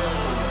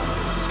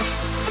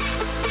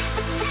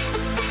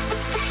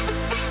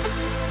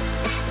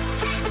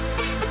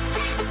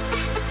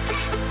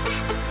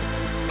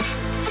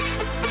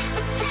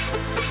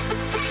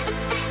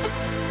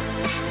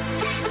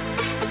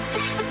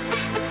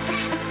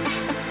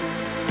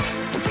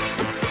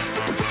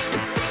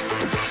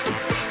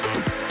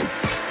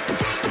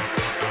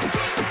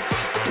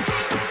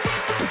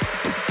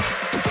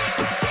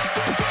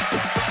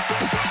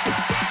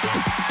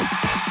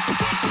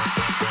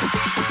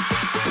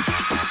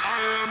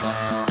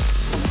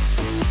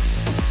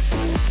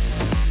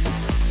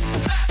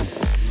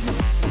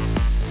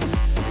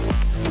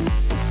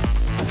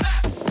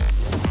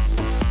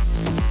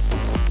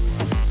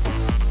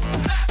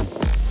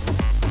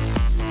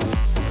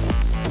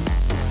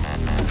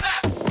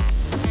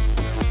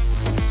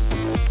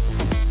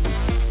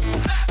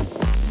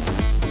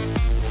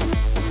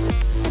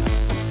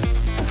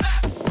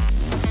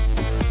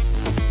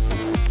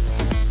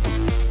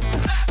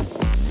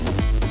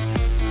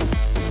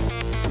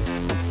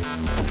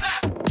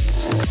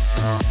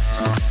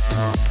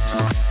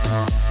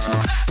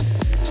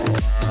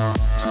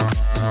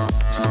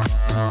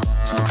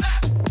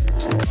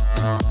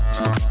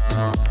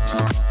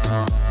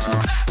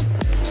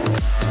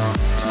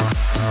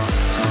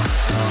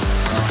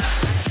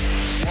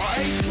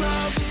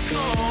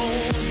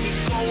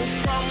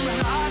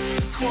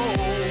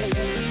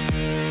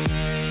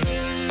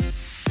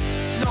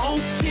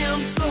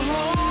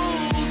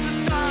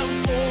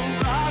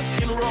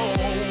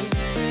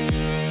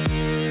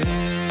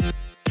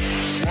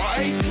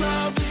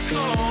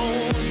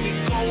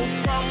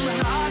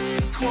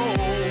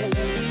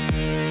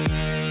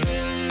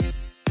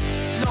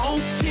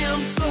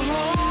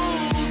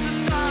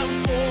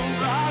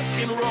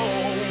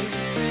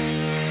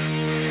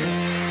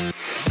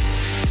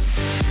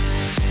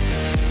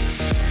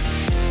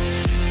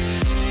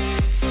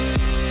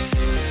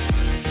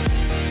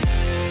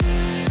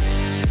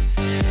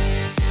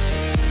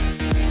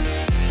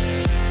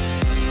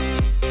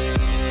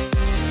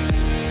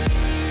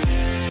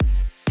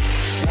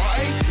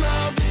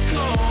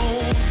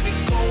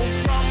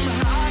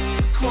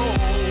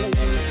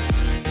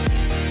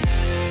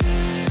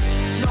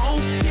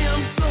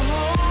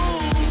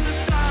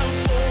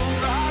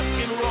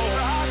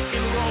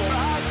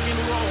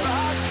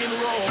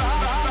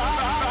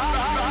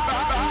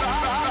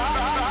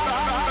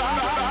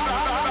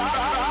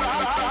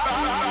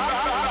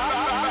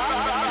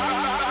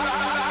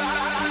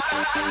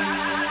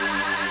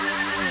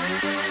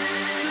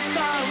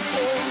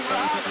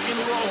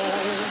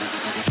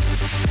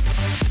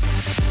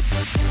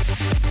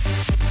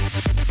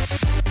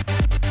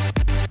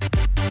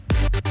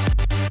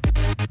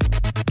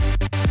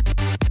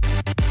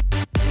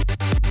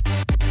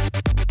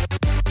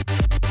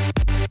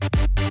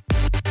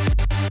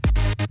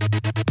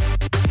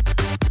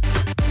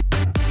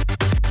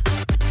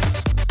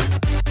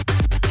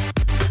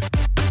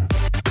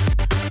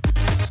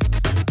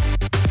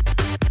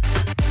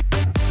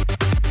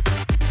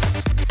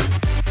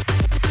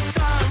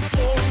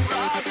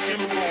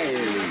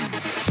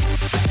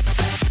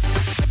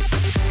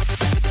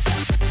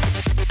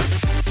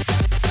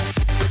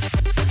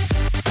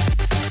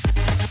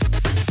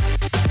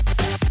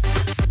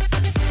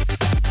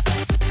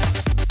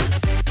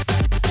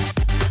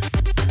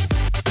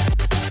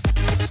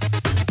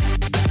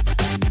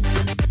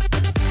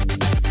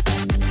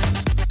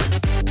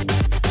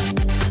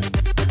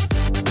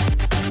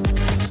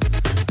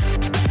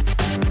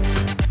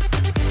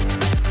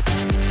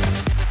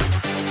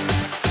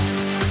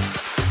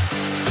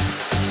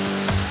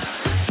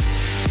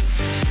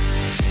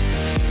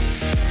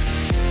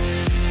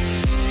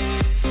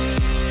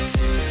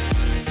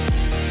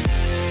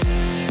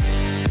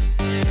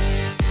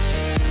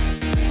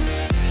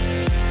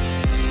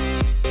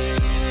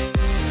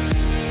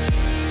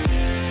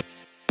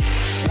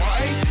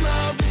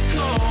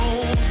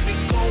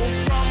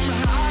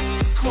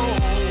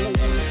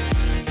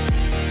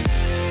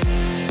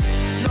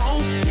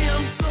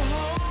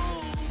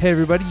 Hey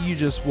everybody, you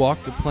just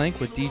walked the plank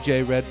with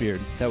DJ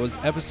Redbeard. That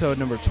was episode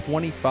number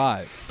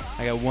 25.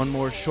 I got one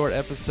more short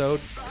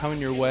episode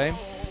coming your way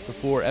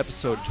before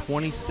episode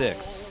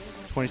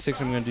 26.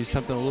 26, I'm going to do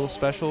something a little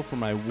special for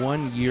my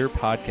 1 year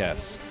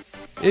podcast.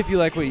 If you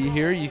like what you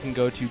hear, you can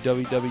go to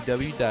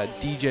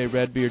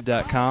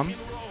www.djredbeard.com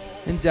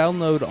and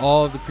download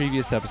all of the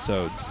previous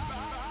episodes.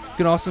 You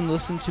can also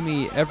listen to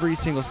me every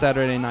single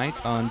Saturday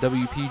night on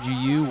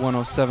WPGU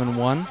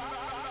 107.1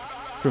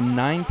 from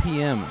 9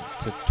 p.m.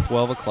 to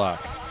 12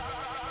 o'clock.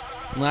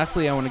 And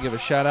lastly, I want to give a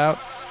shout out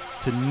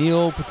to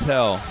Neil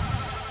Patel.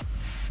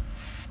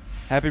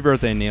 Happy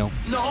birthday, Neil.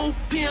 No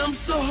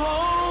pimps or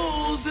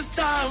hoes, it's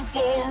time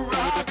for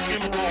rock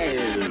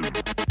and roll.